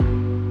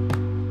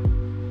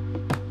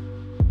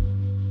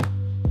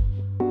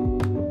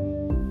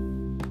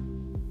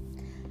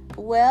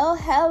Well,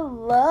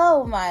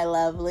 hello, my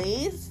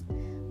lovelies.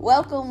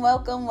 Welcome.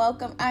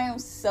 I am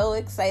so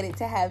excited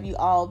to have you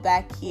all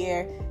back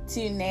here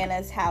to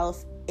Nana's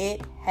house.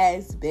 It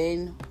has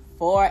been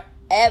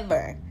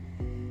forever.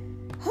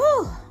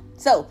 Whew.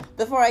 So,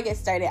 before I get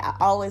started, I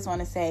always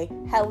want to say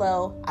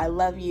hello, I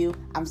love you.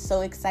 I'm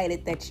so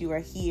excited that you are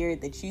here,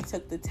 that you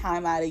took the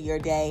time out of your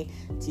day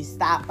to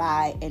stop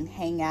by and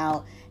hang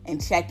out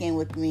and check in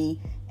with me.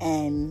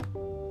 And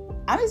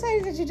I'm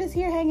excited that you're just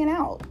here hanging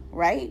out,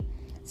 right?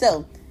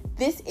 So,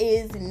 this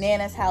is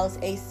Nana's house,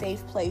 a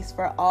safe place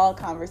for all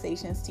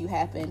conversations to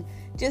happen,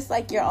 just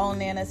like your own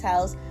Nana's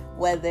house,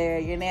 whether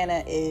your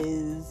Nana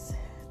is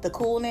the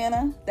cool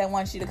Nana that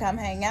wants you to come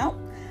hang out,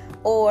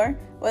 or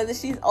whether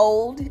she's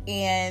old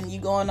and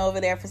you going over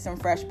there for some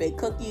fresh baked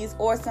cookies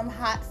or some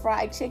hot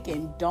fried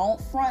chicken.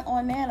 Don't front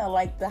on Nana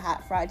like the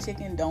hot fried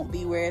chicken don't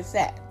be where it's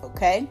at,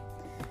 okay?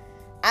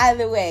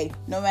 Either way,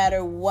 no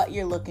matter what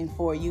you're looking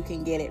for, you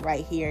can get it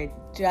right here.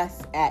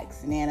 Just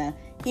ask Nana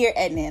here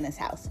at Nana's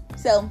house.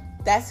 So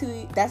that's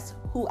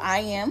who I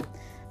am.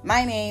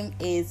 My name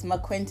is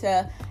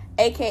MaQuinta,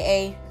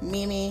 aka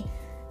Mimi,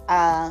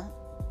 and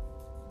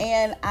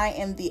I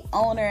am the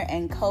owner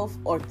and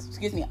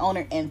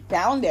owner and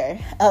founder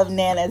of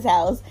Nana's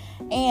house,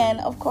 and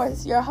of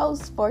course your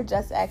host for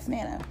Just Ask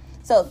Nana.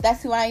 So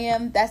that's who I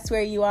am. That's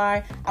where you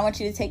are. I want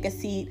you to take a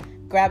seat,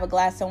 grab a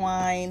glass of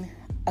wine,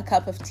 a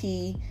cup of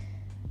tea,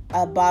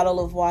 a bottle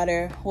of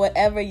water,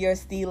 whatever your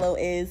stilo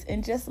is,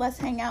 and just let's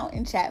hang out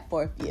and chat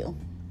for a few.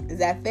 Is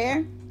that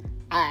fair?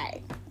 All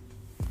right.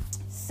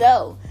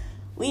 So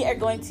we are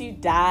going to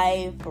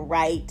dive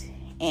right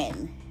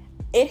in.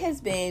 It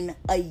has been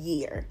a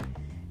year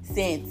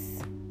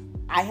since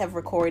I have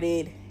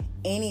recorded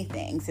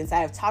anything, since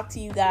I have talked to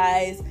you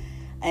guys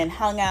and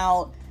hung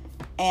out,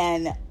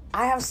 and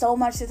I have so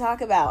much to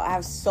talk about. I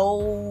have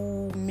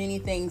so many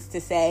things to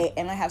say,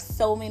 and I have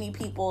so many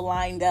people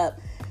lined up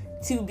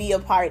to be a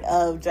part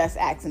of Just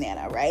Ask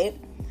Nana, right?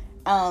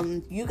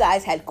 You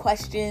guys had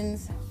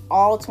questions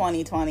all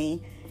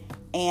 2020,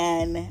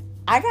 and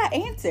I got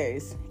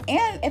answers.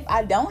 And if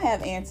I don't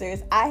have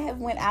answers, I have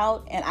went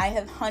out and I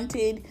have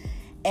hunted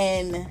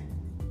and,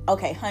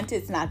 okay,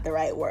 hunted's not the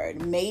right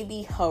word.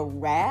 Maybe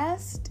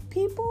harassed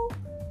people?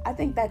 I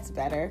think that's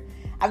better.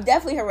 I've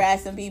definitely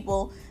harassed some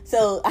people.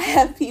 So I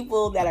have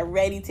people that are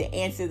ready to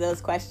answer those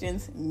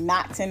questions.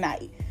 Not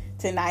tonight.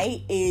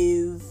 Tonight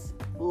is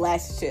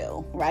less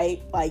chill,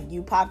 right? Like,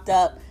 you popped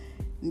up,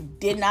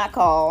 did not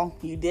call,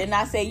 you did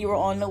not say you were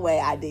on the way.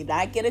 I did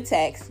not get a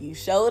text. You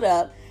showed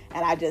up,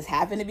 and I just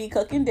happened to be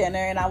cooking dinner,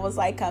 and I was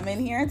like, come in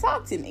here and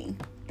talk to me.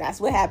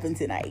 That's what happened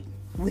tonight.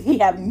 We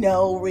have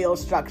no real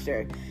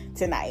structure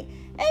tonight.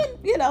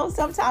 And,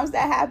 sometimes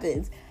that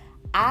happens.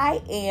 I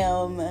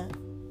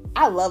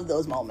love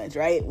those moments,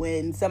 right?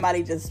 When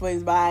somebody just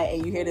swings by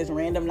and you hear this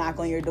random knock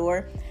on your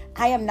door.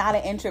 I am not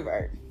an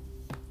introvert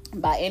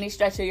by any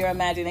stretch of your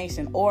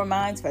imagination, or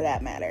mine for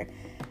that matter.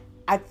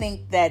 I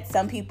think that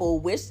some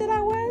people wish that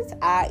I was,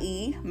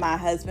 i.e. my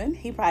husband.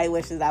 He probably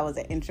wishes I was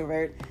an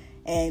introvert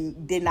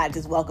and did not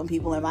just welcome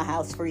people in my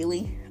house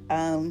freely.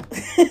 But,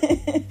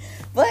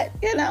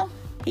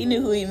 he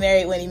knew who he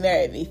married when he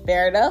married me.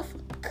 Fair enough?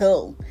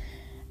 Cool.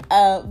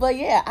 But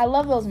yeah, I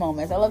love those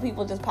moments. I love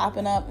people just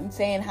popping up and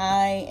saying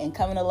hi and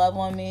coming to love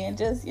on me, and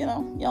just, you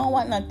don't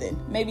want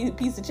nothing. Maybe a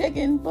piece of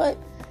chicken, but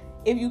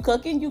if you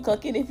cooking, you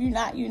cooking. If you're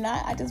not, you're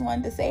not. I just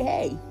wanted to say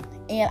hey.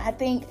 And I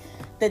think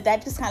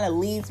that just kind of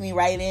leads me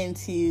right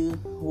into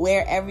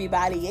where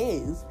everybody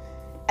is.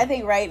 I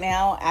think right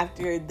now,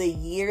 after the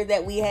year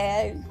that we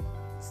had,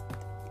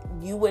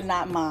 you would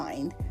not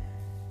mind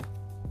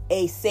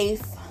a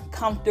safe,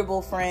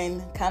 comfortable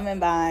friend coming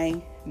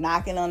by,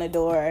 knocking on the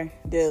door.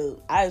 Dude,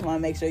 I just want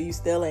to make sure you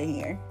still in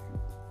here,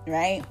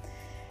 right?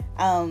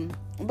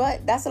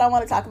 But that's what I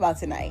want to talk about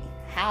tonight.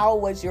 How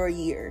was your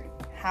year?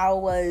 How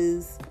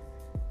was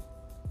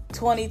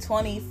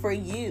 2020 for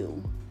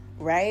you,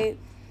 right?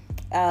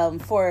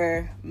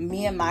 For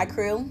me and my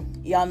crew,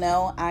 y'all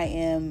know I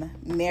am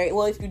married.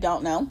 Well, if you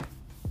don't know,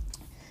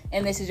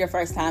 and this is your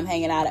first time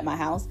hanging out at my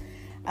house,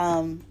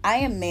 I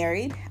am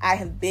married. I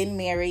have been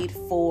married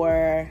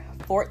for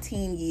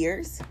 14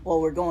 years.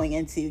 Well, we're going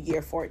into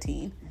year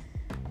 14.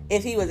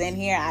 If he was in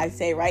here, I'd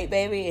say, right,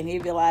 baby? And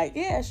he'd be like,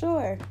 yeah,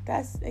 sure.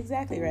 That's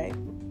exactly right.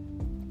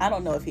 I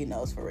don't know if he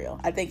knows for real.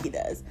 I think he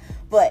does.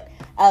 But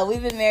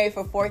we've been married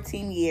for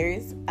 14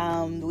 years.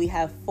 We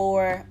have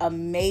 4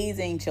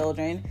 amazing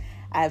children.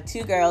 I have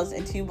 2 girls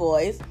and 2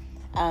 boys.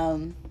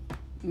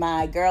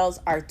 My girls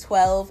are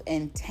 12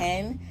 and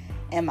 10.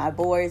 And my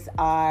boys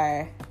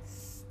are,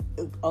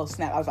 oh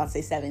snap, I was about to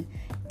say 7.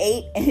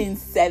 8 and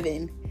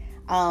 7.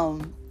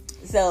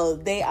 So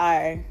they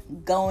are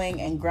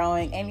going and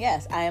growing. And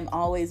yes, I am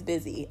always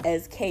busy.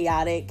 As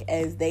chaotic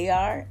as they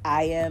are,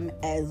 I am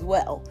as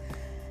well.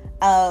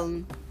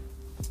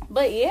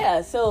 But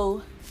yeah,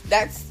 so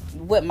that's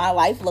what my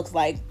life looks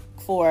like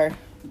for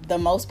the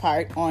most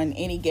part on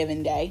any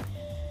given day.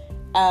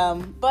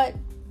 But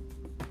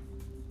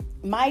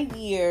my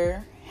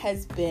year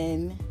has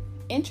been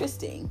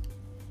interesting.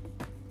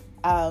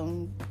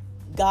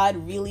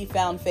 God really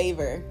found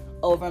favor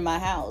over my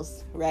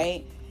house,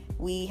 right?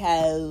 We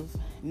have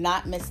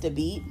not missed a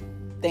beat,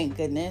 thank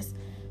goodness.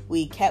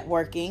 We kept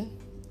working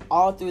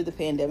all through the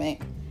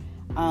pandemic.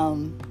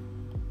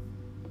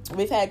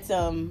 We've had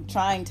some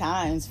trying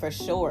times for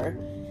sure.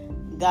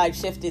 God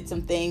shifted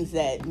some things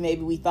that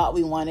maybe we thought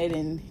we wanted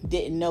and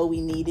didn't know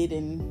we needed,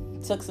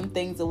 and took some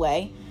things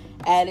away,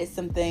 added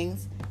some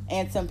things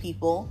and some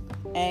people.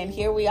 And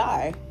here we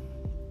are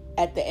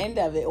at the end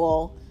of it.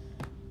 Well,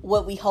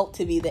 what we hope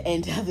to be the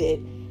end of it,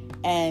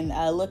 and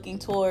looking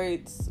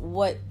towards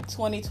what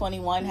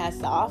 2021 has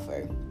to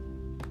offer.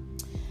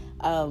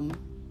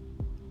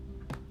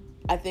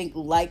 I think,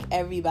 like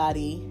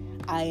everybody,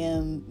 I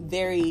am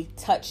very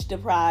touch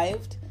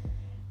deprived.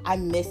 I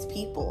miss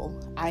people.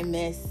 I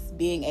miss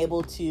being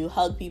able to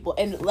hug people.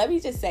 And let me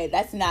just say,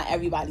 that's not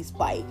everybody's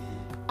plight.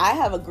 I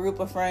have a group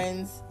of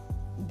friends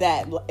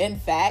that, in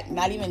fact,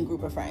 not even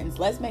group of friends.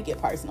 Let's make it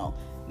personal.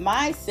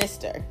 My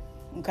sister,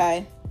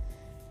 okay,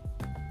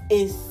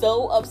 is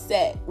so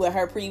upset with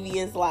her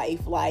previous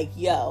life. Like,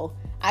 yo,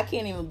 I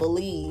can't even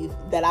believe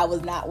that I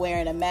was not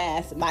wearing a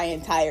mask my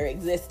entire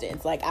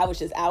existence. Like, I was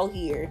just out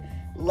here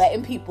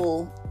letting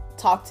people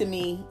talk to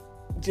me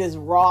just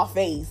raw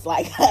face,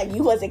 like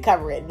you wasn't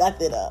covering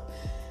nothing up.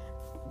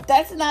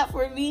 That's not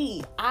for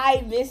me.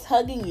 I miss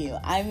hugging you.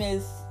 I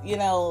miss,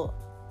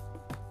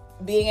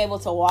 being able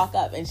to walk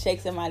up and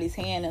shake somebody's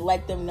hand and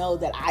let them know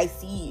that I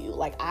see you.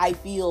 Like, I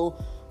feel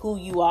who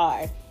you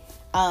are.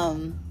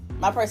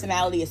 My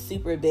personality is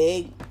super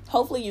big.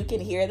 Hopefully you can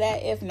hear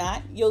that. If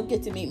not, you'll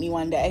get to meet me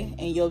one day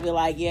and you'll be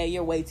like, yeah,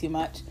 you're way too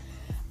much.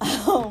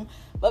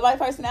 But my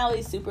personality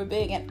is super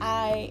big, and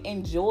I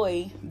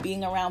enjoy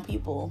being around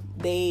people.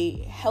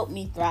 They help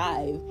me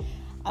thrive.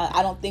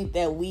 I don't think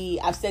that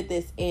I've said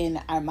this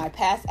in my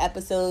past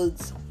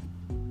episodes.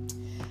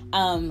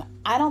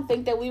 I don't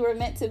think that we were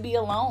meant to be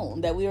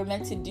alone, that we were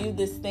meant to do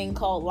this thing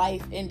called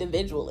life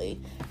individually.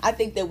 I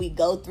think that we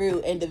go through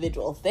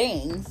individual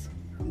things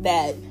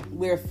that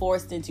we're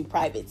forced into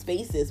private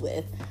spaces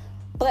with,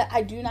 but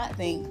I do not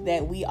think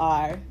that we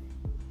are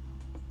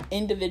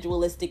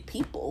individualistic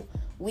people.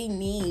 We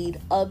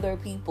need other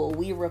people.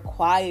 We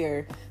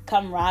require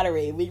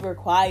camaraderie. We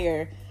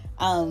require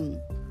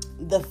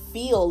the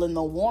feel and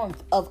the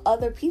warmth of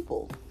other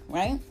people,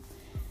 right?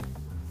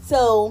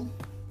 So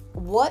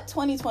what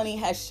 2020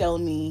 has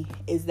shown me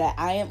is that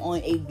I am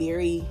on a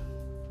very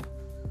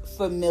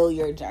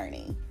familiar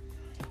journey.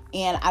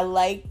 And I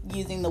like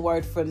using the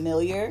word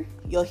familiar.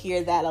 You'll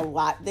hear that a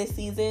lot this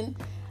season,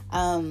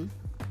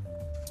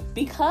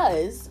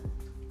 because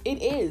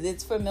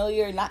it's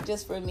familiar, not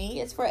just for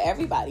me, it's for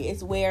everybody.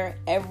 It's where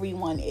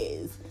everyone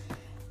is.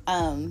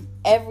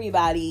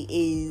 Everybody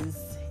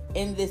is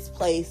in this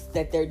place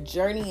that they're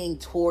journeying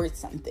towards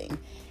something.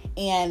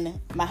 And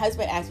my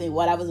husband asked me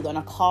what I was going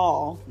to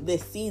call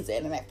this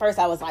season. And at first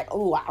I was like,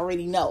 oh, I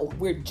already know.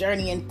 We're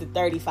journeying to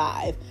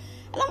 35.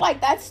 And I'm like,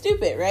 that's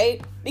stupid,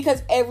 right?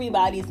 Because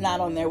everybody's not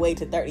on their way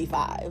to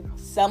 35.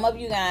 Some of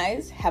you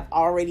guys have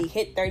already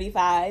hit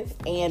 35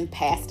 and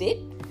passed it.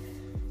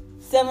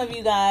 Some of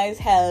you guys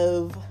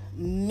have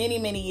many,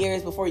 many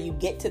years before you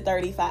get to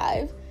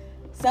 35.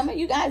 Some of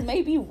you guys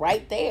may be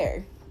right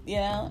there,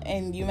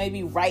 and you may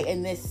be right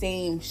in this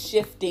same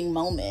shifting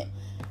moment.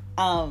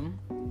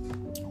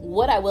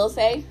 What I will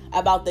say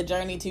about the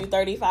journey to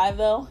 35,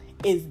 though,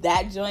 is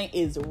that joint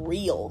is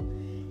real.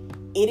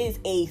 It is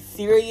a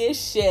serious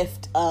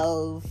shift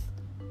of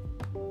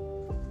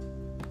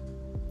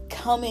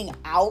coming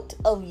out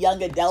of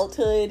young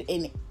adulthood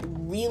and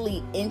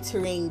really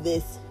entering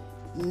this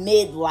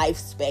midlife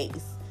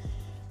space,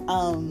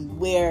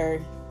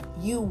 where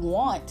you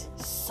want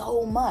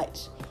so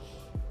much.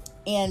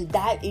 And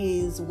that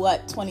is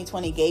what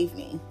 2020 gave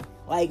me.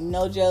 Like,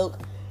 no joke.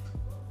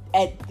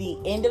 At the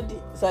end of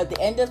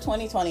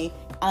 2020,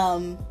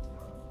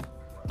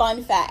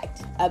 fun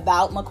fact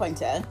about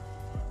McQuinta,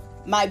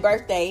 my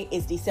birthday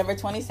is December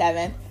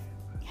 27th.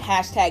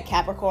 Hashtag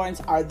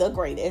Capricorns are the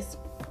greatest.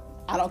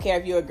 I don't care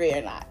if you agree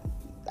or not.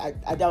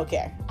 I don't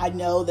care. I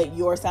know that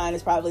your sign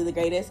is probably the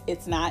greatest.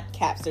 It's not.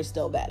 Caps are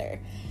still better.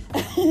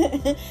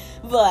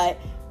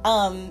 But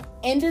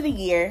end of the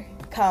year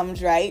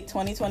comes, right?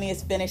 2020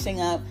 is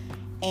finishing up,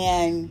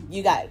 and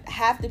you got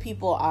half the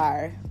people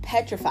are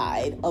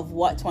petrified of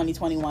what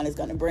 2021 is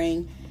going to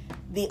bring.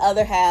 The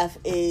other half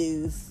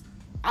is,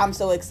 I'm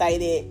so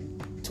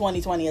excited,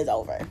 2020 is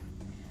over.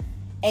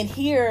 And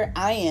here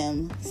I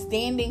am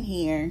standing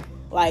here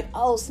like,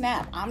 oh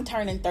snap, I'm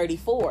turning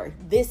 34.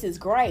 This is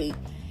great.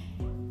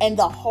 And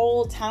the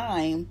whole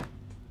time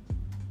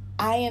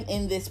I am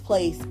in this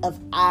place of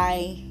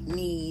I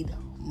need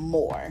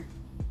more.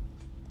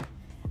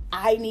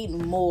 I need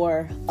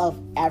more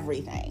of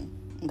everything.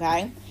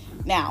 Okay?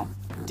 Now,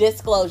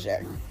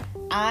 disclosure.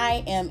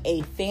 I am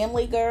a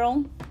family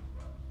girl.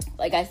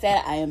 Like I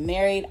said, I am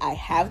married. I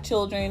have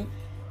children.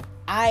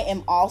 I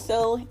am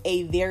also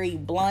a very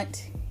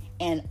blunt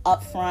and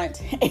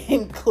upfront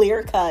and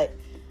clear-cut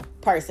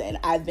person.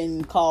 I've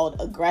been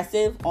called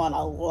aggressive on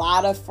a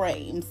lot of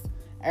frames.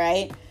 All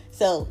right?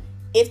 So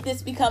If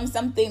this becomes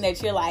something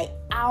that you're like,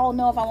 I don't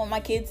know if I want my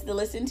kids to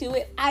listen to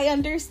it, I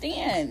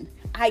understand.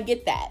 I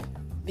get that,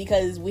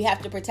 because we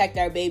have to protect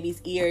our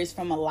baby's ears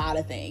from a lot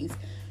of things.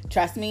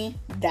 Trust me,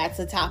 that's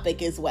a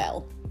topic as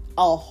well.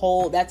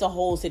 That's a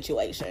whole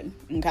situation,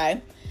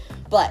 okay?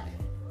 But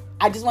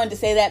I just wanted to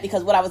say that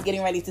because what I was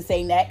getting ready to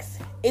say next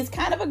is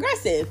kind of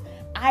aggressive.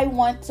 I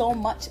want so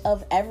much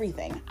of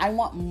everything. I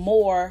want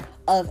more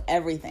of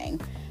everything.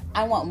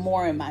 I want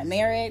more in my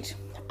marriage.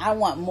 I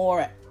want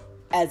more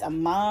as a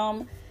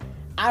mom.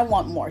 I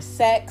want more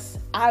sex.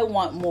 I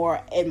want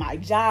more in my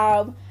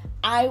job.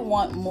 I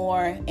want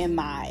more in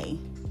my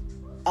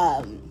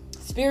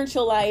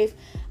spiritual life.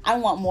 I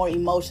want more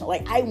emotional.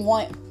 Like, I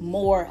want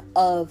more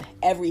of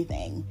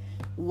everything.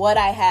 What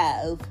I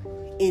have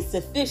is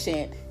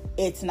sufficient.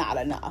 It's not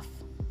enough,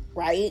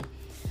 right?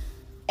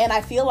 And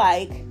I feel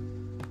like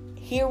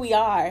here we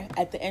are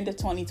at the end of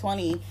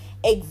 2020,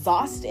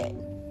 exhausted,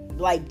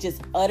 like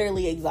just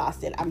utterly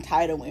exhausted. I'm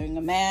tired of wearing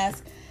a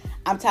mask.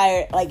 I'm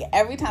tired. Like,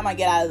 every time I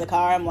get out of the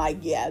car, I'm like,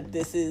 yeah,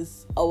 this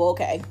is,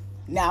 okay.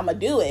 Now I'm going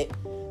to do it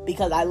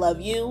because I love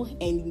you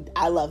and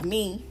I love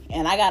me,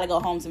 and I got to go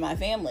home to my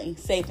family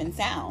safe and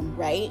sound,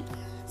 right?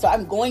 So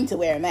I'm going to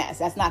wear a mask.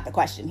 That's not the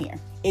question here.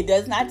 It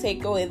does not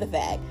take away the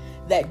fact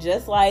that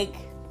just like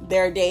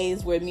there are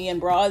days where me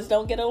and bras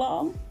don't get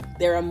along,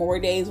 there are more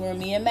days where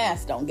me and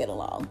masks don't get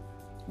along.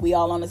 We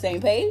all on the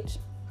same page?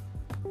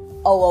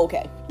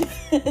 Okay.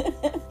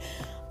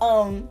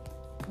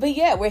 But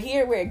yeah, we're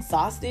here. We're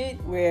exhausted.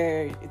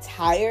 We're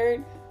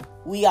tired.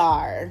 We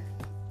are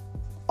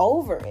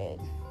over it.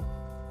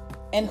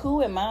 And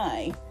who am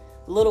I,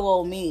 little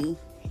old me,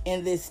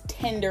 in this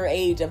tender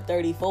age of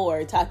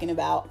 34, talking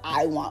about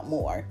I want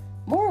more?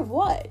 More of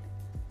what?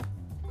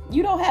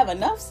 You don't have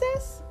enough,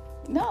 sis?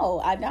 No,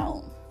 I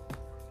don't.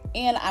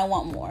 And I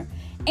want more.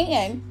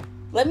 And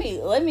let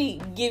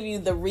me give you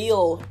the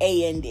real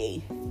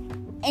A&D.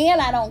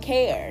 And I don't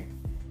care,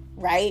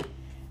 right?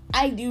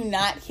 I do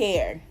not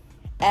care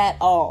at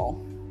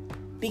all,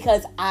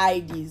 because I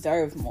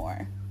deserve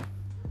more.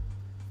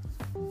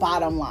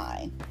 Bottom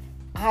line,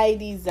 I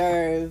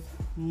deserve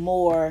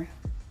more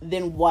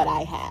than what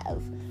I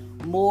have,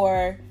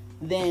 more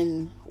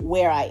than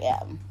where I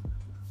am.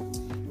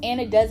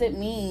 And it doesn't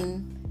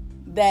mean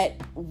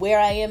that where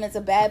I am is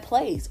a bad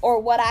place or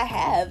what I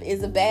have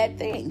is a bad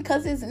thing,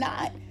 because it's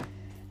not.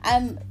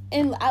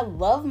 I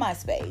love my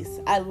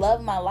space. I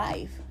love my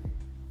life.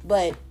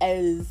 But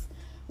as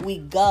we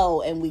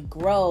go and we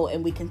grow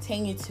and we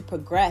continue to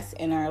progress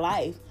in our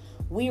life,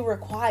 we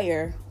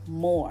require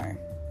more.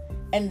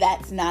 And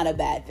that's not a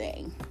bad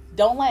thing.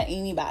 Don't let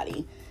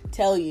anybody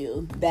tell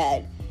you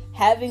that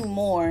having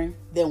more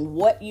than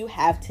what you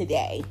have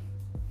today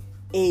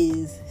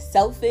is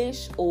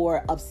selfish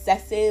or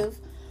obsessive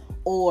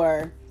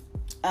or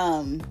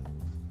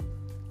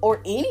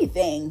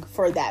anything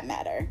for that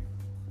matter.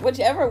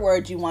 Whichever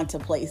word you want to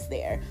place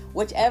there,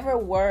 whichever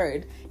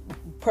word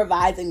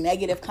provides a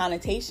negative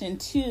connotation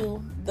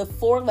to the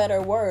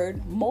 4-letter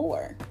word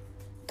more,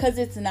 because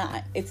it's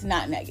not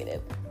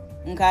negative.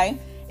 Okay,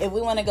 if we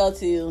want to go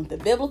to the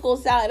biblical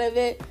side of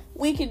it,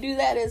 we can do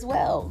that as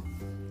well.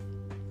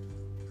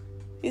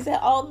 He said,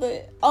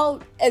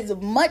 as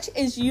much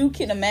as you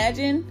can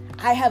imagine,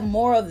 I have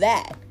more of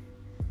that.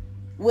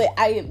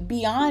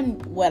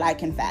 Beyond what I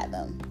can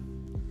fathom.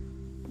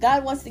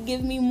 God wants to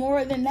give me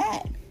more than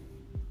that.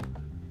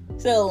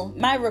 So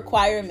my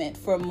requirement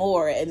for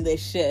more in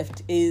this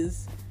shift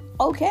is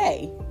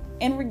okay.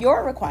 And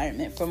your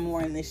requirement for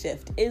more in this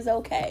shift is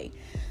okay.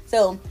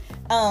 So,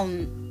 I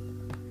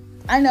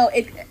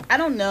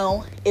don't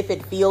know if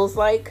it feels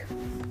like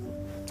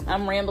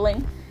I'm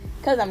rambling,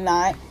 because I'm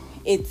not.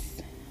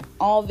 It's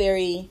all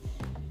very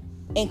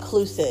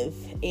inclusive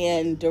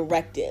and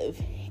directive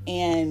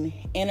and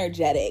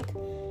energetic.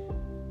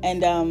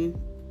 And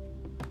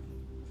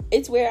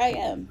it's where I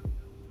am.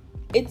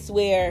 It's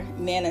where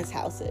Nana's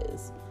house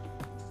is,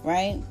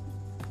 right?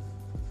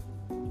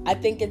 I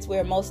think it's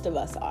where most of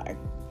us are.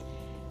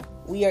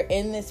 We are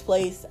in this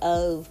place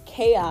of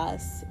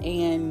chaos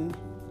and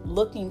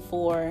looking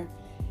for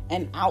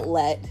an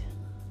outlet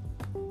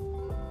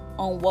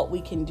on what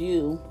we can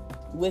do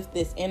with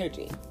this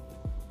energy,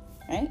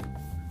 right?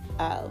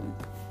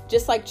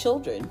 Just like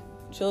children.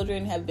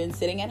 Children have been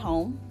sitting at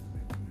home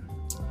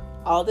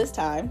all this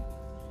time.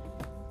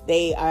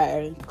 They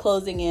are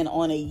closing in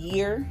on a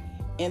year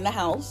in the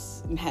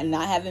house,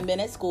 not having been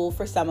at school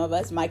for some of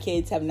us. My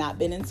kids have not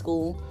been in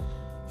school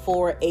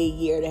for a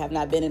year. They have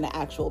not been in the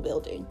actual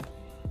building.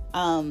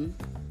 And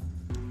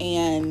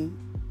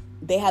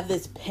they have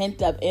this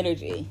pent up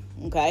energy.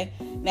 Okay.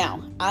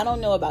 Now, I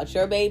don't know about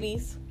your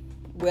babies,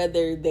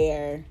 whether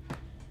they're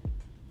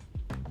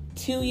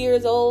 2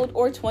 years old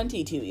or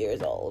 22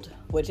 years old,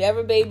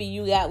 whichever baby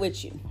you got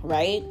with you,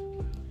 right?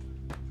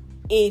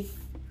 If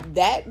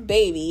that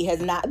baby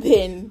has not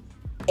been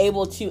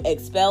able to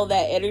expel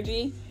that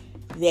energy,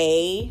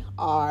 they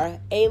are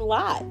a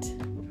lot.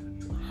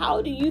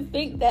 How do you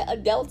think that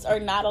adults are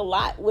not a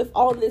lot with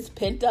all this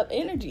pent up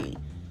energy,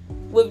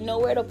 with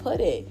nowhere to put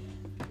it?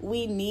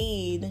 We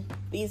need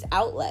these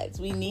outlets.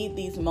 We need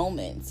these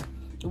moments.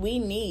 We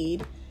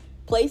need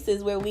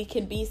places where we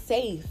can be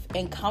safe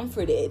and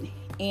comforted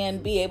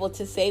and be able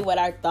to say what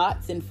our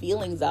thoughts and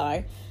feelings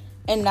are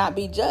and not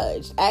be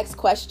judged. Ask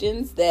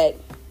questions that,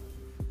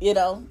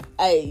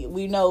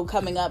 we know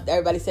coming up,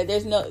 everybody said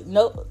there's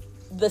no,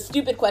 the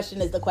stupid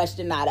question is the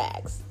question not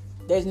asked.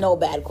 There's no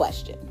bad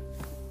question.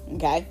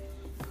 Okay?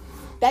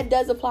 That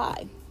does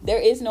apply. There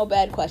is no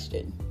bad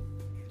question.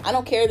 I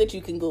don't care that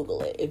you can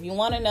Google it. If you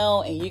want to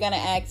know and you're going to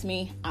ask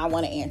me, I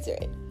want to answer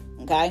it.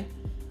 Okay?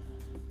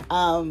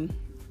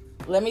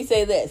 Let me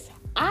say this.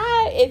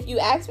 If you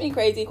ask me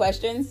crazy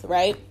questions,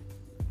 right?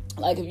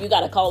 Like if you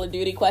got a Call of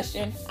Duty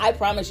question, I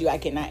promise you I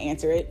cannot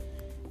answer it.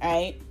 All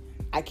right?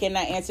 I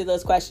cannot answer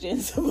those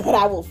questions, but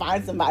I will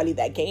find somebody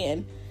that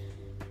can.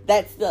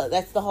 That's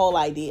the whole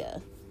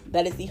idea.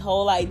 That is the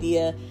whole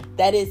idea.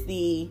 That is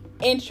the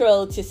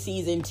intro to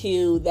season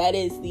 2. That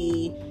is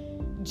the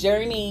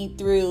journey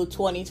through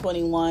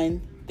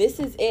 2021. This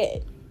is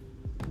it.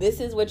 This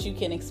is what you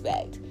can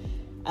expect.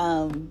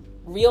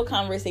 Real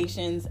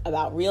conversations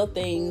about real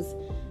things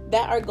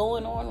that are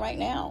going on right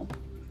now,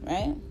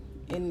 right?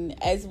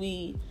 And as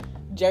we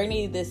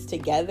journey this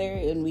together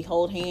and we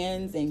hold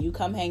hands and you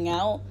come hang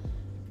out,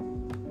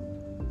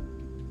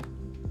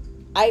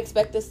 I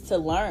expect us to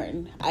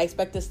learn. I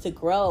expect us to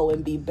grow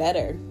and be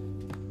better.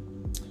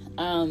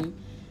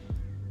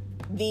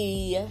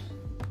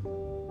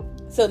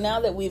 So now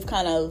that we've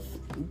kind of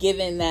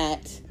given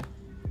that,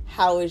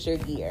 how is your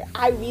year?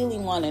 I really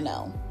want to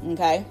know.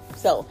 Okay.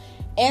 So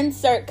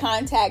insert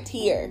contact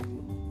here.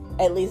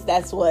 At least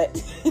that's what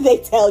they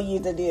tell you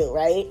to do,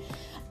 right?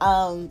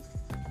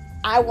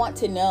 I want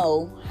to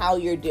know how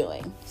you're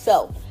doing.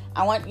 So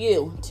I want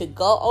you to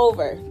go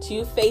over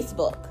to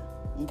Facebook.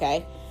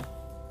 Okay.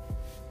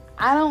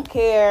 I don't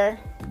care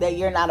that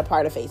you're not a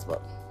part of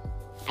Facebook.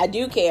 I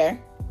do care,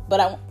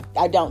 but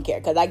I don't care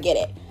because I get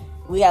it.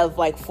 We have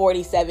like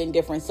 47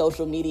 different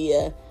social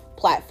media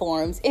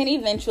platforms, and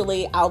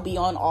eventually I'll be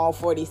on all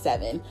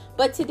 47.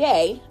 But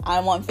today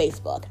I'm on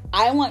Facebook.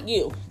 I want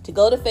you to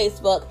go to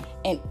Facebook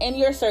and in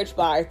your search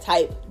bar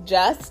type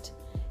Just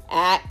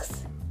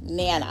Ask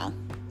Nana,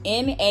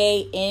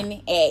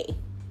 Nana,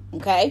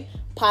 okay?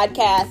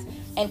 Podcast,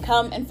 and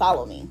come and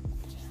follow me.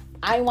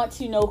 I want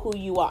to know who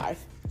you are.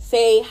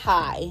 Say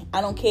hi.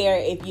 I don't care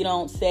if you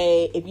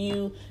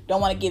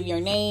don't want to give your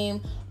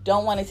name,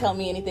 don't want to tell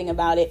me anything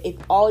about it. If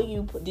all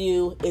you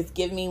do is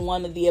give me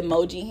one of the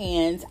emoji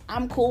hands,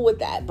 I'm cool with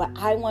that. But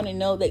I want to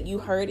know that you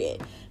heard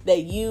it,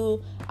 that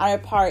you are a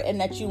part and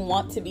that you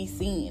want to be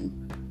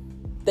seen,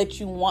 that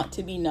you want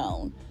to be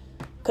known,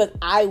 because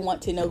I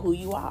want to know who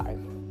you are.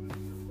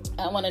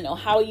 I want to know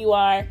how you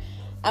are.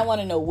 I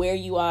want to know where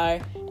you are.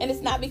 And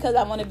it's not because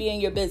I want to be in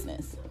your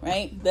business,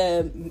 right?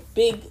 The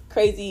big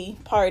crazy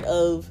part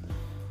of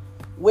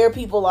where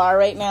people are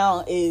right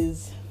now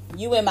is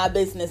you in my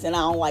business, and I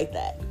don't like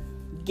that.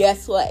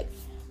 Guess what?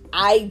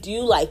 I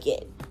do like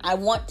it. I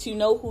want to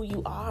know who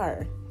you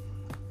are.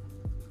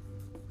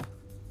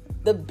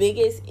 The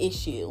biggest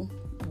issue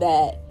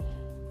that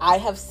I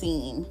have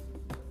seen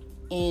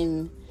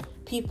in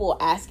people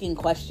asking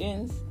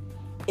questions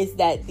is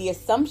that the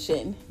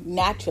assumption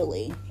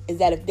naturally is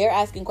that if they're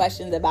asking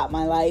questions about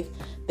my life,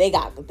 they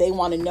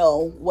want to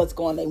know what's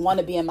going on. They want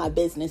to be in my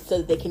business so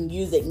that they can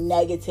use it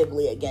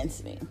negatively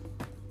against me.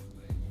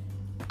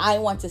 I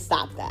want to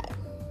stop that.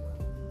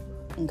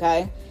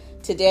 Okay?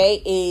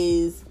 Today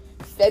is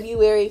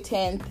February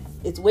 10th.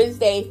 It's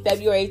Wednesday,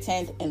 February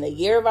 10th, in the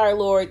year of our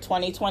Lord,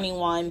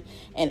 2021.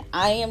 And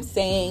I am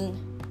saying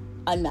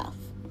enough.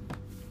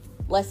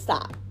 Let's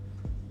stop.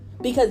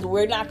 Because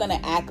we're not going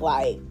to act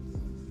like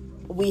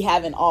we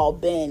haven't all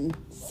been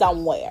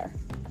somewhere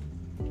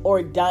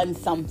or done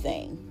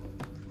something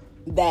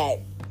that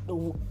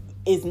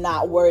is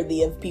not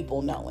worthy of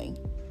people knowing.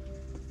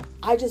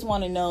 I just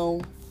want to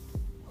know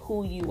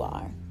who you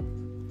are.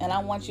 And I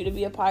want you to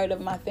be a part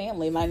of my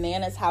family, my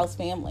Nana's house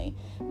family,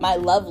 my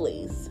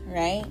lovelies,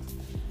 right?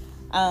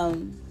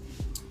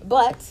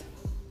 But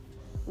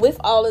with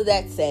all of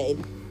that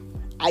said,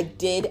 I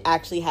did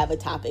actually have a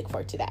topic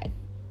for today.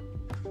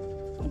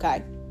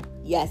 Okay?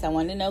 Yes, I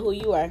want to know who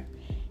you are.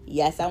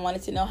 Yes, I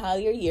wanted to know how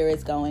your year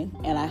is going,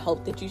 and I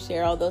hope that you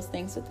share all those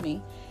things with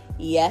me.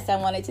 Yes, I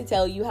wanted to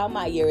tell you how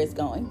my year is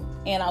going,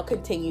 and I'll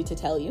continue to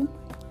tell you.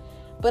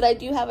 But I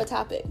do have a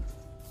topic.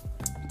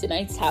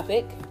 Tonight's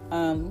topic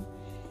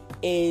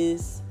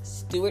is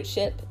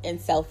stewardship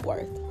and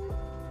self-worth.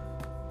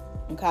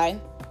 Okay?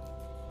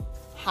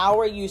 How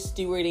are you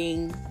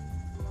stewarding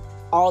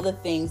all the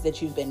things that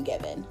you've been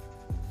given?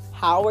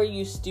 How are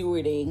you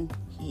stewarding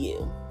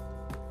you?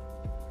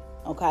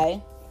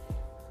 Okay?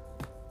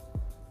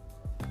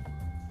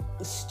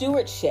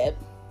 Stewardship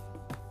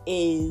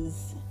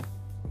is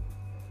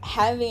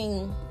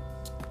having,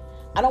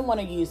 I don't want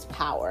to use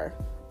power,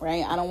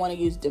 right? I don't want to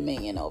use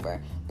dominion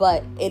over,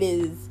 but it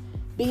is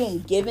being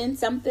given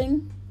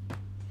something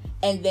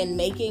and then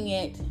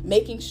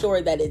making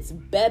sure that it's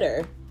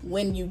better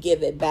when you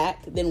give it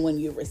back than when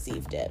you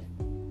received it.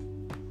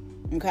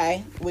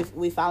 Okay?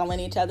 We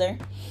following each other?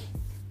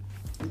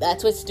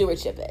 That's what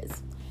stewardship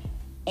is.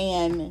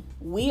 And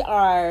we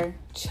are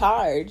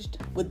charged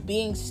with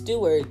being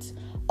stewards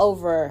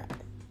over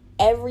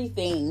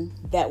everything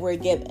that we're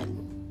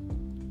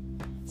given.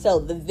 So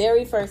the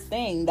very first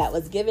thing that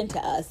was given to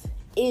us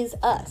is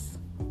us,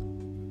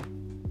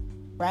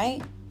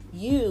 right?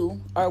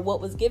 You are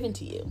what was given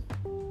to you.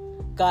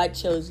 God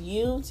chose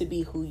you to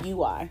be who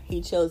you are.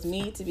 He chose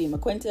me to be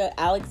McQuinta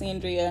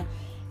Alexandria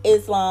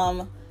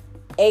Islam,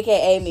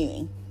 aka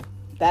Mimi.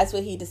 That's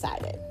what he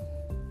decided.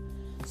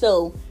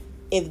 So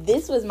if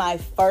this was my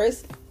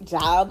first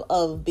job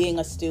of being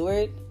a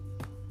steward,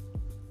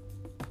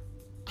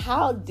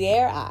 how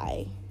dare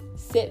I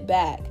sit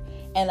back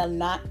and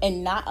not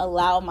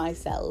allow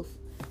myself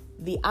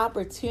the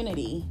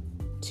opportunity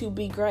to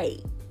be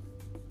great,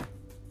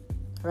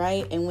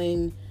 right? And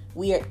when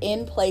we are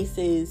in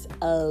places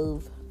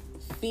of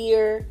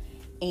fear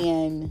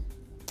and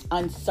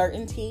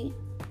uncertainty,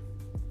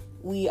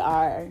 we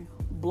are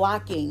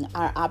blocking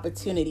our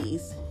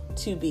opportunities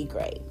to be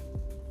great.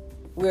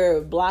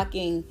 We're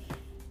blocking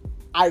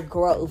our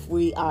growth.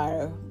 We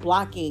are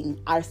blocking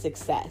our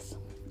success.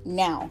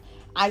 Now,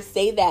 I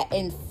say that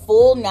in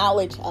full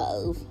knowledge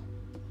of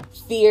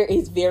fear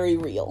is very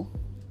real.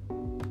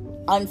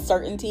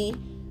 Uncertainty,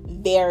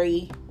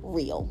 very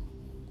real.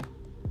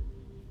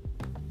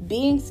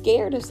 Being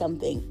scared of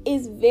something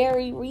is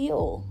very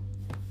real.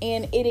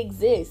 And it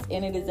exists.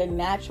 And it is a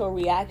natural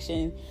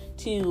reaction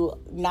to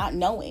not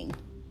knowing.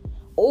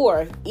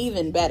 Or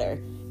even better,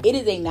 it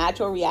is a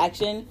natural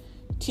reaction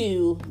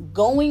to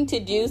going to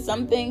do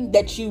something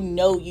that you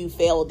know you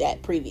failed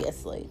at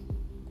previously.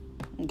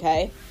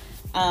 Okay?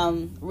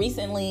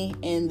 Recently,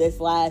 in this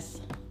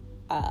last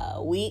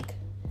week,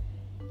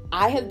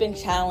 I have been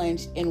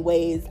challenged in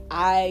ways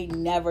I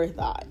never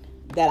thought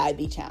that I'd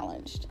be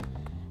challenged.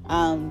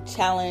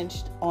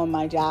 Challenged on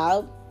my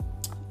job,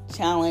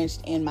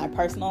 challenged in my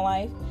personal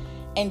life,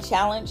 and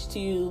challenged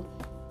to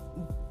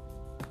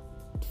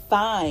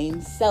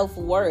find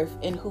self-worth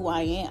in who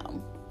I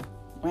am,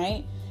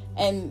 right?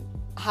 And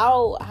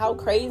how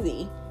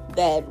crazy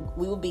that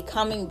we will be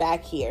coming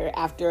back here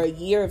after a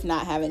year of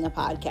not having a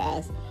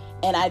podcast,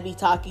 and I'd be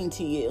talking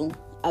to you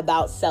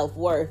about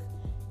self-worth,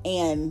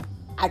 and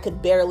I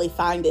could barely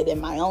find it in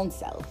my own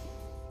self,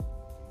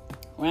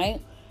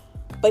 right?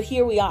 But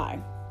here we are.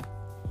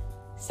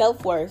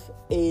 Self-worth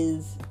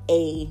is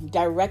a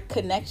direct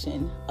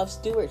connection of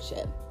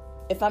stewardship.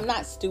 If I'm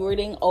not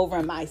stewarding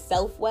over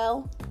myself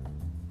well,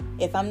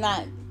 if I'm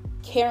not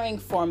caring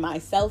for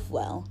myself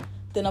well,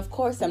 then of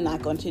course I'm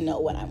not going to know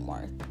what I'm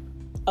worth.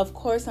 Of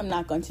course I'm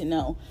not going to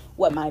know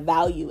what my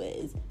value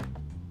is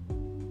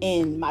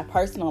in my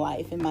personal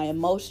life, in my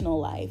emotional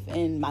life,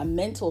 in my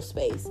mental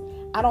space.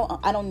 I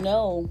don't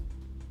know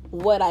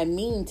what I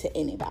mean to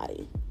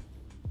anybody,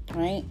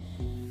 right?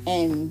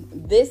 And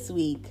this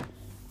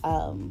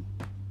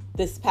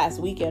past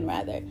weekend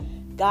rather,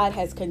 God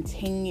has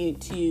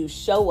continued to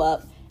show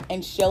up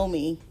and show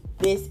me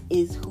this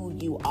is who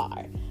you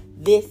are.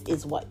 This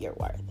is what you're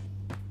worth.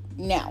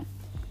 Now,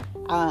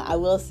 I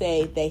will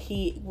say that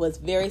he was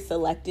very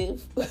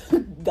selective.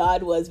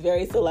 God was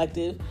very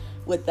selective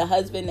with the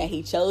husband that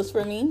he chose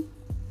for me,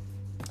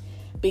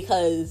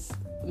 because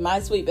my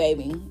sweet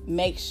baby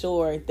makes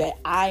sure that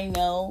I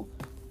know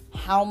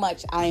how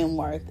much I am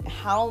worth,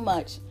 how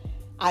much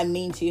I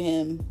mean to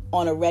him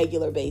on a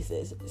regular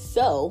basis.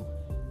 So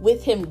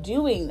with him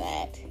doing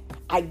that,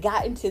 I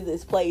got into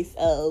this place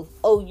of,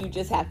 oh, you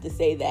just have to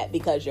say that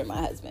because you're my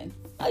husband.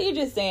 Oh, you're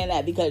just saying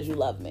that because you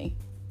love me,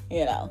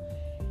 you know.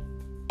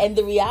 And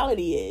the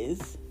reality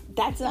is,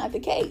 that's not the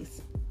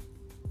case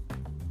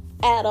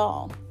at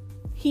all.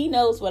 He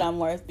knows what I'm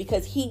worth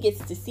because he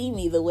gets to see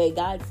me the way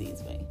God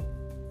sees me.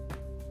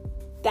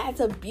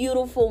 That's a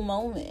beautiful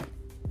moment.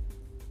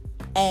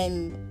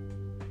 And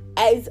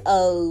as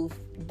of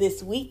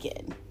this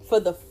weekend, for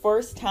the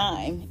first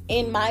time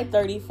in my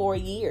 34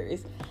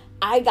 years,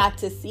 I got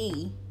to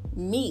see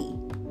me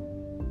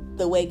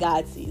the way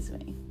God sees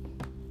me.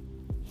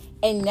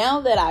 And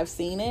now that I've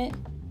seen it,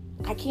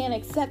 I can't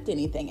accept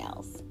anything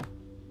else.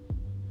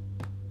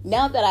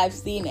 Now that I've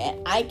seen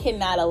it, I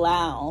cannot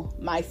allow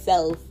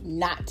myself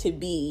not to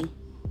be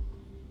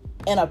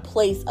in a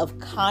place of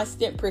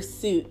constant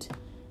pursuit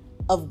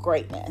of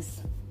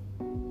greatness.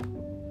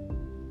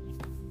 And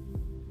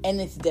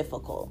it's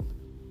difficult.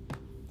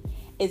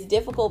 It's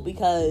difficult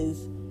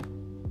because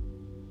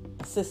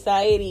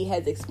society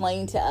has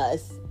explained to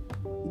us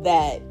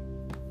that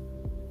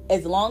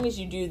as long as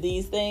you do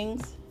these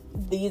things,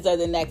 this is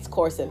the next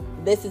course of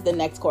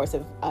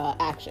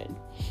action,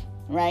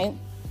 right?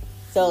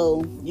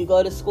 So you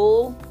go to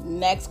school,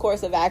 next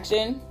course of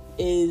action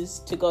is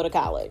to go to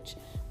college.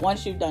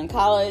 Once you've done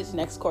college,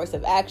 next course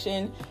of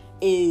action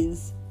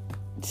is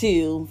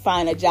to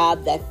find a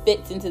job that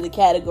fits into the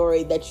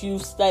category that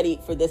you've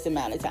studied for this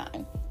amount of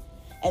time.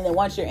 And then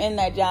once you're in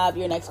that job,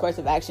 your next course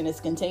of action is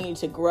continue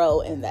to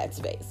grow in that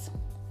space.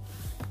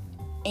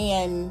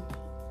 And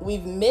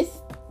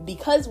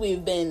because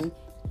we've been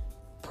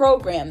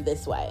programmed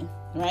this way,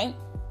 right?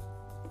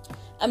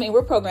 I mean,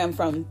 we're programmed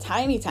from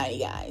tiny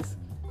guys.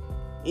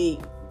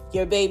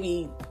 your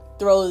baby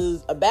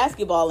throws a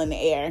basketball in the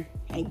air,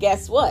 and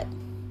guess what?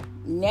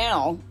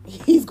 Now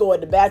he's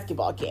going to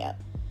basketball camp,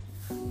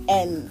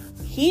 and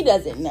he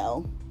doesn't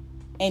know,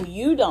 and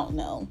you don't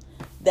know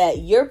that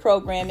you're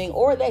programming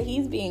or that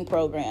he's being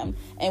programmed.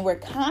 And we're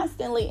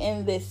constantly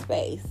in this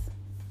space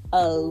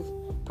of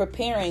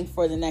preparing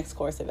for the next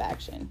course of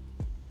action.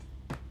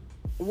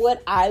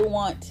 What I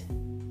want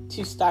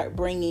to start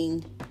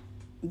bringing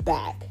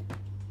back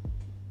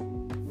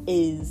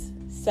is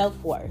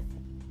self-worth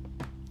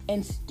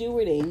and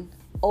stewarding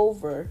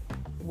over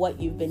what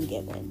you've been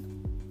given.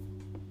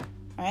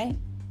 Right?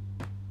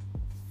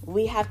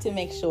 We have to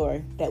make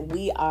sure that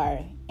we are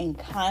in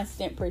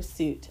constant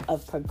pursuit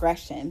of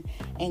progression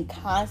and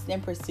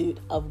constant pursuit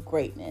of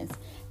greatness.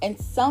 And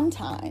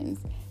sometimes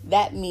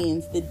that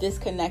means the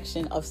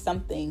disconnection of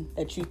something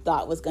that you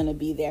thought was going to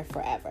be there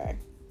forever.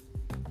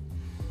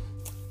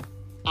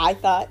 I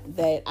thought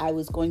that I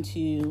was going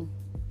to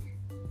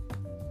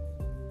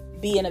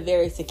be in a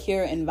very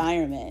secure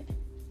environment,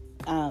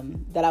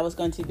 that I was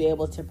going to be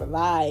able to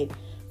provide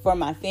for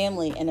my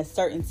family in a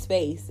certain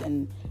space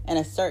and in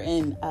a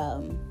certain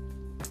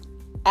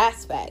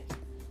aspect.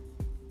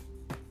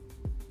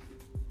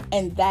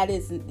 And that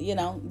is,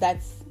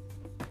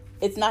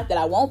 it's not that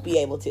I won't be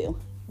able to.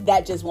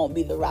 That just won't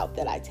be the route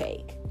that I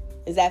take.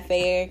 Is that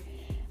fair?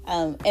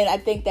 And I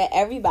think that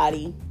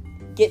everybody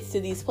gets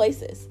to these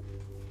places.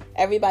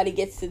 Everybody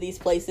gets to these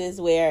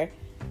places where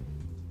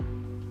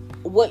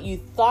what you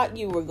thought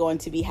you were going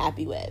to be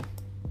happy with,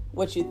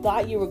 what you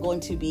thought you were going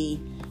to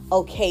be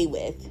okay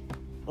with,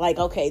 like,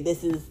 okay,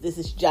 this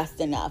is just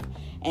enough.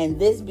 And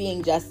this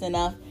being just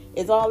enough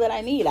is all that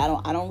I need. I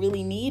don't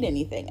really need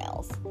anything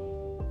else.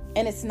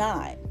 And it's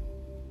not.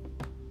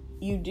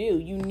 You do.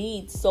 You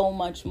need so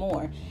much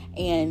more.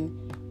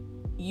 And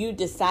you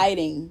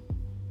deciding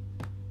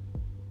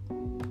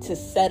to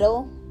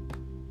settle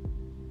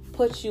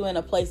puts you in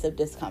a place of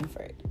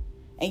discomfort.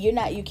 And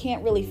you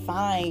can't really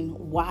find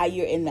why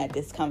you're in that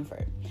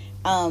discomfort.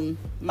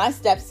 My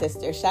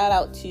stepsister, shout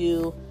out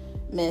to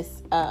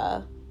Miss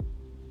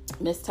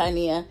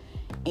Tania.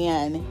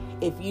 And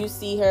if you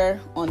see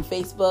her on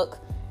Facebook,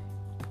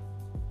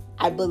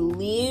 I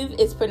believe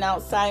it's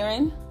pronounced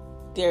Siren.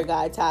 Dear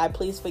God, Ty,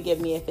 please forgive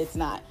me if it's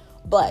not.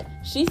 But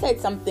she said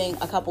something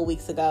a couple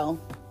weeks ago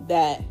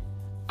that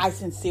I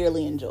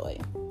sincerely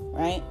enjoyed,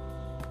 right?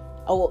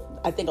 Oh,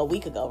 I think a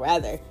week ago,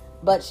 rather.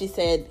 But she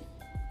said,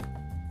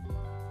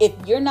 if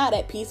you're not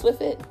at peace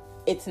with it,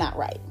 it's not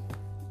right.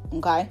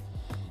 Okay?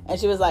 And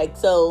she was like,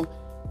 so,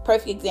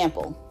 perfect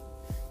example.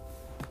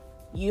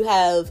 You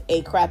have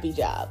a crappy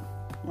job,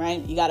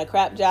 right? You got a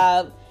crap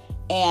job,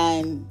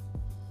 and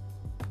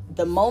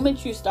the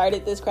moment you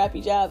started this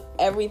crappy job,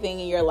 everything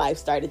in your life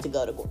started to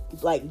go to,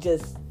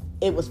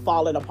 it was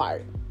falling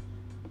apart.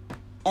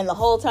 And the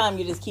whole time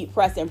you just keep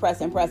pressing,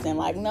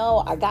 like,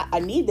 no, I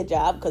need the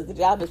job because the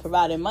job is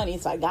providing money,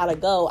 so I gotta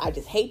go. I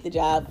just hate the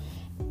job.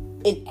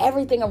 And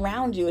everything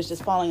around you is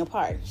just falling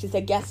apart. She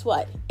said, guess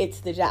what?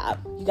 It's the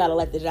job. You gotta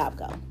let the job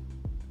go.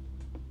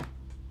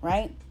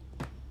 Right?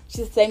 It's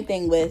the same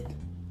thing with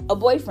a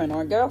boyfriend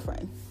or a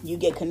girlfriend. You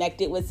get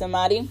connected with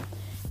somebody,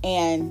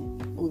 and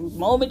the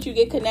moment you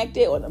get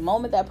connected or the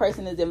moment that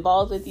person is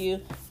involved with you,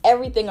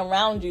 everything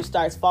around you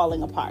starts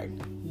falling apart.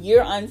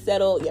 You're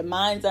unsettled, your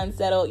mind's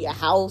unsettled, your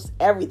house,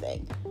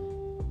 everything.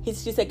 She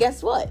said,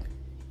 guess what?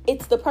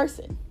 It's the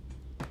person.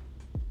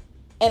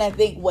 And I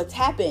think what's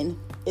happened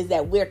is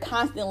that we're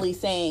constantly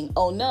saying,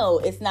 oh no,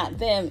 it's not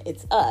them,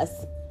 it's us.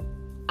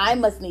 I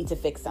must need to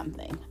fix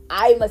something.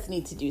 I must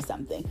need to do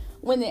something.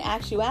 When in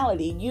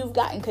actuality, you've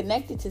gotten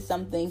connected to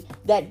something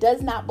that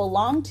does not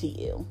belong to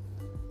you.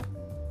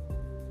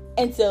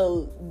 And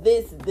so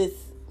this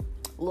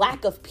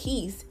lack of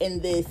peace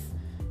and this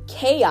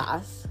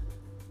chaos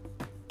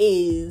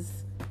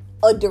is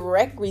a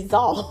direct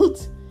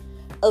result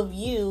of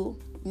you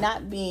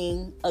not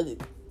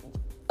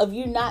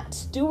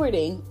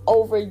stewarding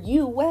over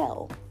you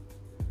well.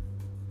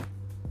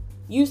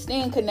 You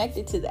staying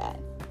connected to that.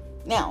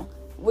 Now,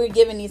 we're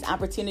given these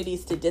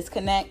opportunities to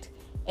disconnect.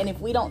 And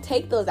if we don't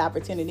take those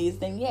opportunities,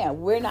 then yeah,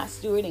 we're not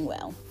stewarding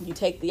well. You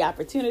take the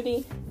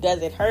opportunity.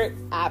 Does it hurt?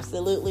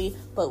 Absolutely.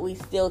 But we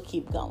still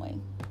keep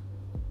going.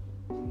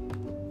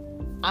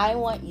 I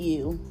want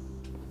you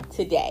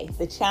today,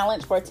 the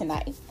challenge for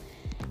tonight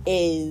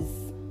is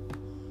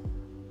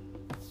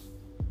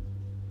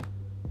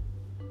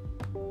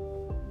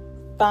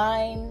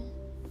find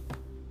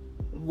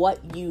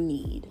what you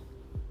need.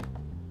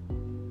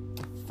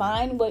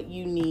 Find what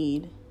you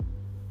need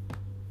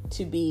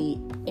to be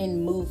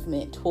in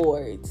movement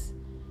towards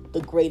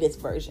the greatest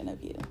version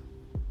of you.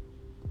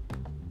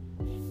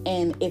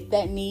 And if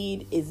that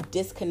need is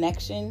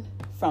disconnection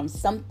from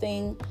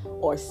something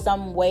or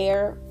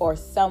somewhere or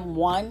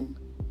someone,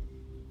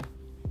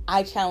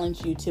 I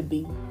challenge you to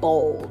be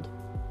bold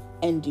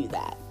and do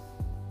that.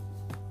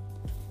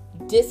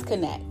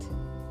 Disconnect.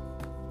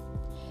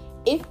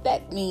 If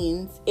that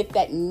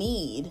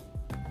need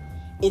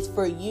is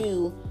for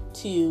you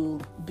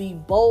to be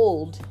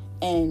bold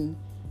and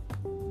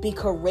be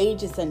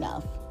courageous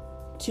enough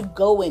to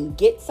go and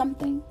get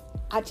something,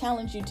 I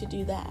challenge you to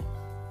do that.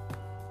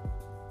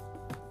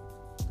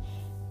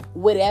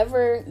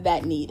 Whatever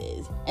that need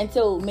is. And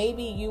so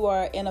maybe you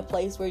are in a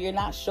place where you're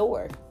not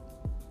sure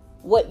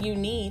what you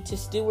need to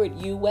steward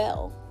you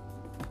well.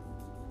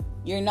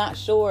 You're not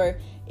sure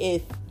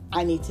if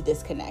I need to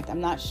disconnect.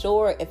 I'm not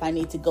sure if I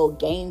need to go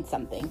gain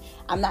something.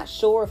 I'm not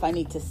sure if I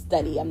need to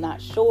study. I'm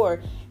not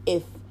sure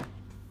if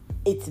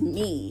it's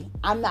me.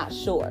 I'm not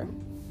sure.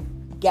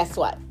 Guess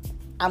what?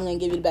 I'm going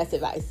to give you the best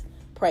advice.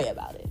 Pray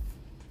about it.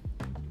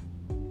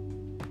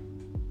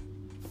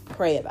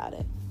 Pray about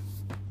it.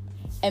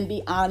 And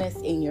be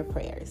honest in your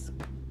prayers.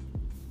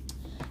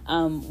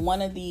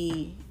 One of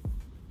the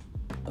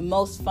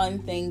most fun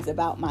things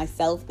about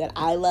myself that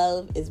I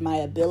love is my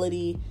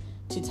ability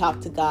to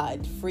talk to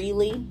God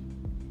freely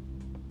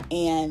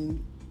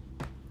and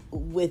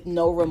with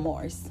no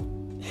remorse.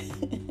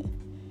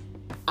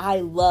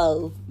 I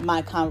love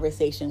my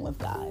conversation with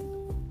God.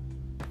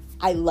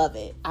 I love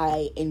it.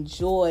 I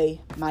enjoy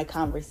my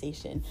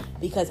conversation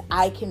because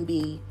I can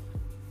be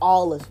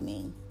all of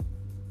me.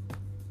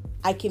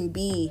 I can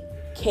be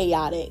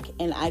chaotic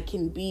and I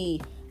can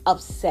be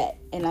upset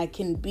and I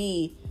can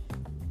be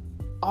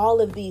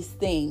all of these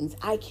things.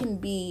 I can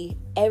be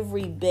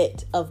every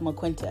bit of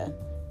McQuinta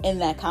in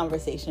that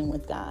conversation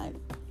with God.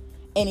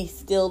 And he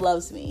still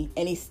loves me.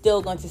 And he's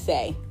still going to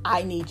say,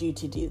 I need you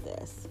to do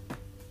this.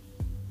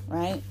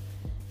 Right?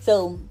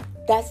 So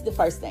that's the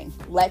first thing.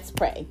 Let's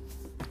pray.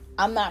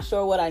 I'm not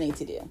sure what I need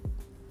to do.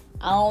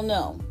 I don't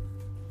know.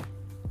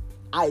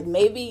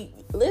 Maybe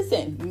this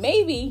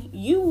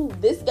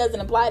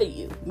doesn't apply to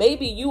you.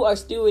 Maybe you are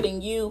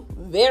stewarding you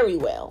very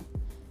well.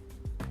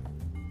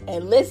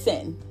 And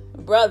listen,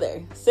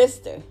 brother,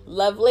 sister,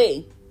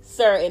 lovely,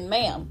 sir, and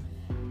ma'am,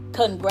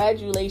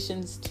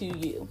 congratulations to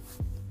you.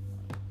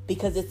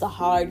 Because it's a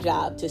hard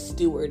job to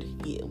steward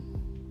you.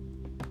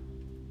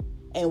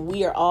 And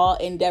we are all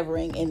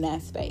endeavoring in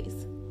that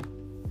space.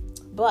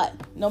 But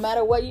no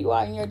matter what you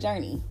are in your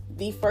journey,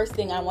 the first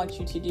thing I want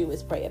you to do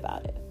is pray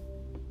about it.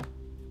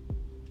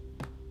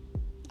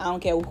 I don't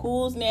care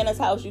whose Nana's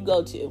house you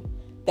go to.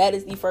 That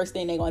is the first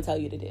thing they're going to tell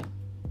you to do.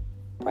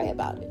 Pray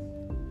about it.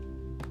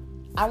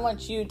 I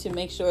want you to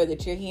make sure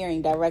that you're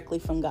hearing directly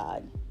from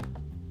God.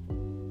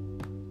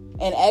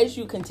 And as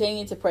you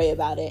continue to pray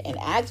about it and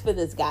ask for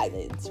this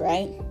guidance,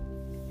 right?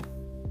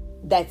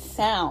 That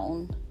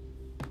sound,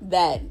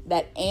 that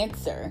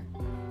answer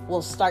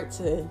will start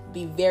to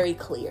be very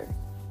clear.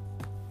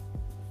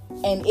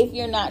 And if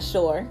you're not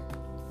sure,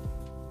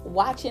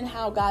 watching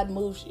how God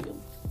moves you.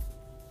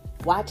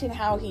 Watching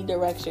how he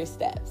directs your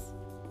steps.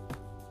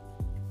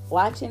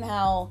 Watching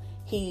how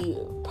he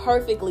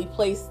perfectly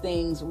placed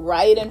things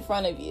right in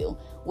front of you,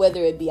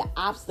 whether it be an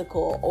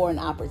obstacle or an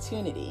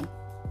opportunity,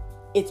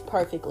 it's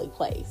perfectly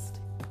placed.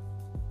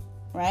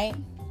 Right?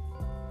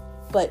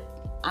 But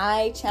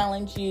I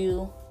challenge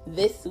you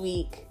this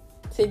week,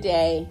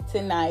 today,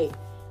 tonight,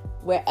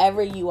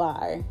 wherever you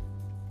are,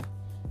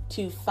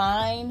 to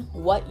find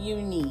what you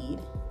need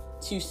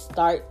to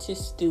start to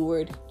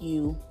steward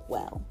you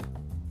well.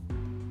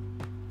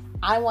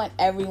 I want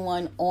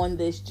everyone on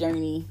this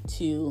journey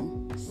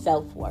to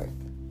self-worth.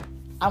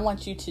 I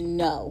want you to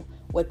know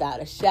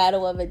without a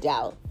shadow of a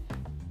doubt,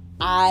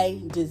 I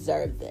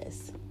deserve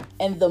this.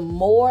 And the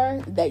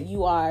more that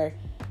you are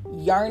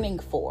yearning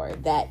for,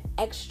 that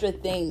extra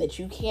thing that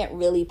you can't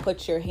really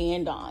put your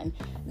hand on,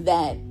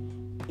 that,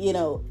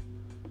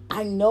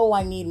 I know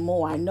I need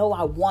more. I know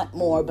I want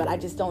more, but I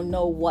just don't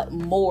know what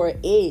more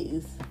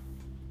is,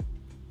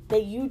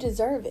 that you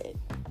deserve it.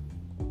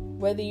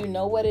 Whether you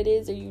know what it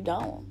is or you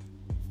don't.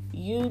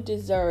 You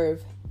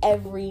deserve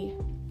every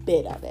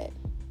bit of it.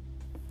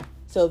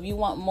 So if you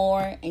want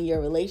more in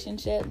your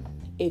relationship,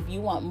 if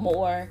you want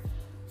more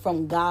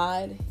from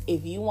God,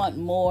 if you want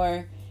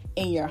more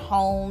in your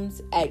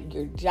homes, at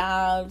your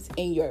jobs,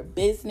 in your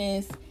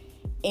business,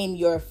 in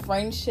your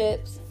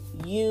friendships,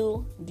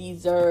 you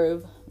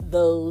deserve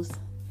those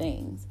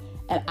things.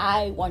 And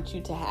I want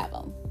you to have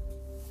them.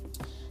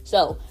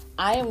 So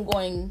I am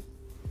going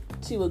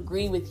to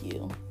agree with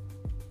you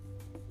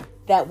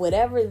that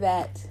whatever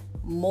that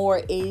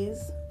more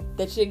is,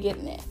 that you're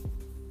getting it.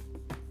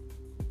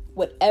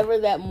 Whatever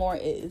that more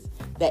is,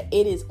 that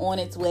it is on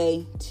its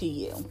way to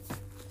you.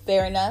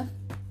 Fair enough?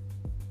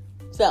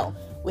 So,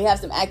 we have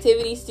some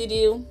activities to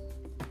do.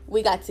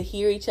 We got to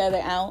hear each other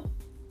out.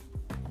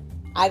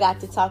 I got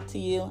to talk to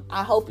you.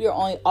 I hope you're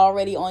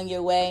already on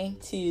your way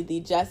to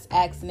the Just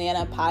Ask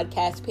Nana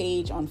podcast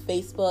page on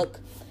Facebook.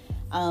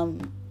 I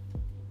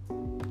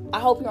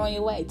hope you're on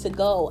your way to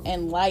go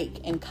and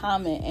like and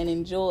comment and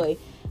enjoy.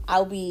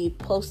 I'll be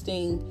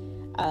posting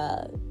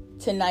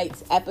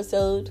tonight's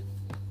episode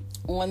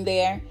on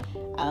there.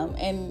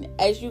 And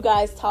as you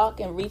guys talk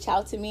and reach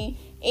out to me,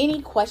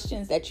 any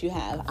questions that you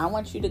have, I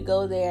want you to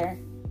go there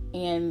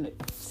and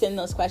send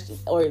those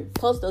questions or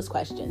post those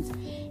questions.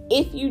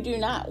 If you do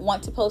not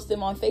want to post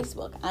them on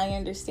Facebook, I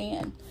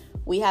understand.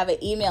 We have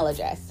an email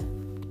address.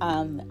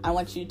 I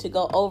want you to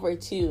go over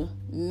to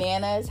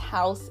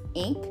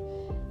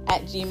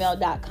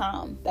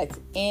nanashouseinc@gmail.com. That's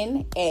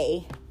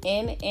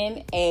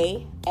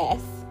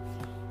NANNAS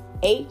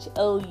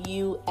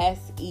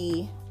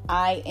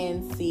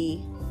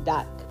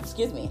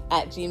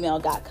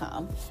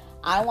houseinc@gmail.com.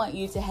 I want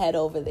you to head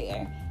over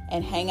there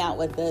and hang out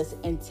with us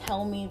and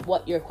tell me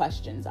what your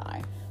questions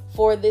are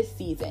for this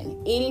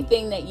season.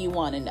 Anything that you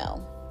want to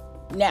know.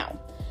 Now,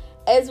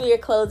 as we are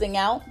closing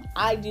out,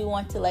 I do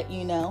want to let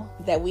you know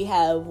that we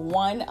have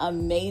one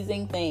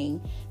amazing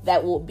thing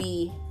that will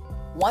be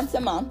once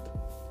a month,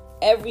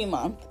 every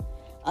month,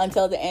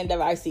 until the end of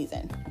our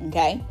season,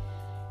 okay?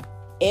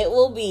 It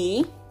will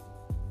be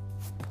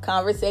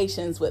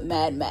Conversations with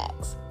Mad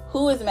Max.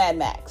 Who is Mad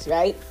Max,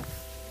 right?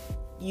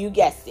 You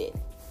guessed it.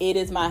 It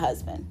is my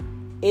husband.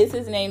 Is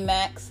his name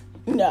Max?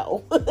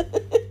 No.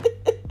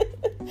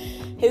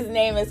 His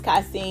name is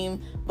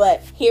Kasim,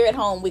 but here at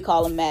home we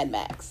call him Mad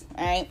Max,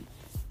 all right?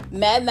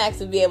 Mad Max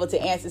will be able to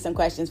answer some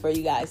questions for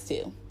you guys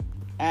too,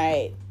 all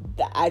right?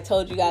 I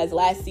told you guys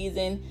last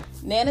season,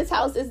 Nana's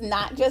House is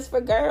not just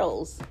for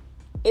girls.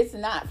 It's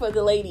not for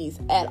the ladies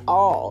at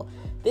all.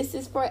 This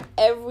is for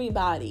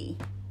everybody.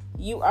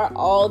 You are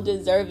all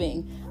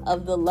deserving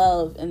of the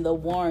love and the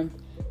warmth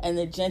and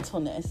the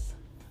gentleness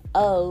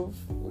of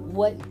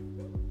what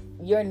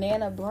your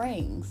Nana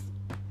brings.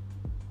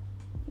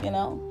 You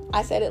know,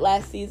 I said it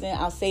last season.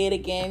 I'll say it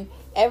again.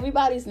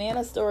 Everybody's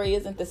Nana story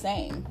isn't the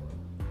same.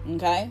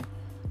 Okay?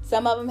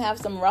 Some of them have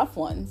some rough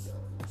ones.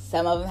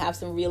 Some of them have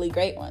some really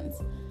great ones.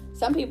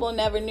 Some people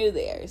never knew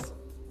theirs.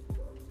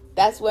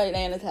 That's what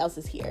Nana's House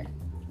is here.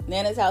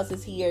 Nana's House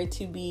is here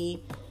to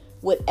be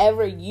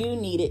whatever you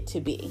need it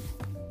to be.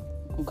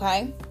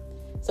 Okay?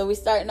 So we're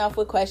starting off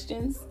with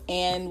questions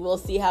and we'll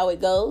see how it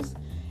goes.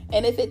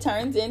 And if it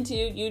turns into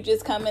you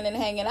just coming and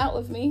hanging out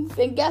with me,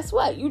 then guess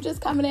what? You just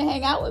coming and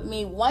hang out with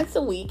me once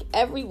a week,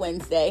 every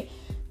Wednesday,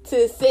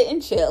 to sit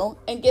and chill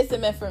and get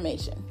some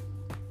information.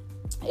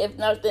 If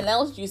nothing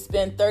else, you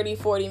spend 30,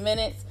 40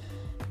 minutes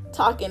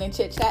talking and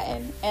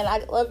chit-chatting, and I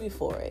love you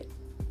for it.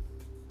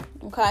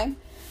 Okay?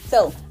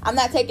 So I'm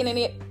not taking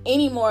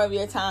any more of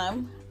your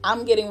time.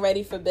 I'm getting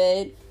ready for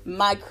bed.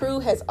 My crew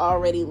has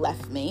already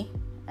left me.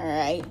 All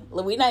right.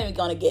 We're not even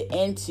going to get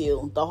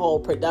into the whole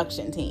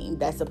production team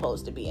that's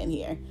supposed to be in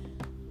here.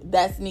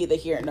 That's neither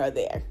here nor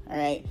there. All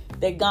right.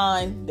 They're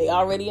gone. They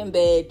already in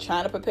bed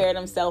trying to prepare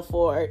themselves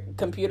for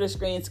computer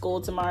screen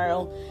school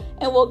tomorrow.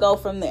 And we'll go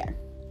from there.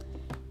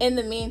 In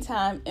the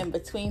meantime, in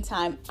between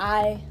time,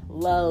 I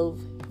love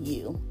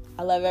you.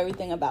 I love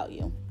everything about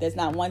you. There's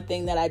not one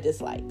thing that I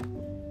dislike.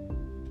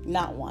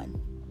 Not one.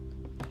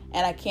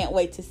 And I can't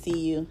wait to see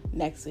you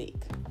next week.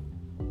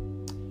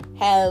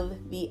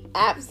 Have the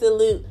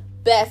absolute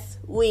best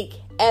week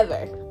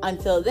ever.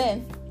 Until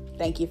then,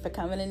 thank you for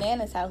coming to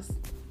Nana's House.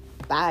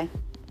 Bye.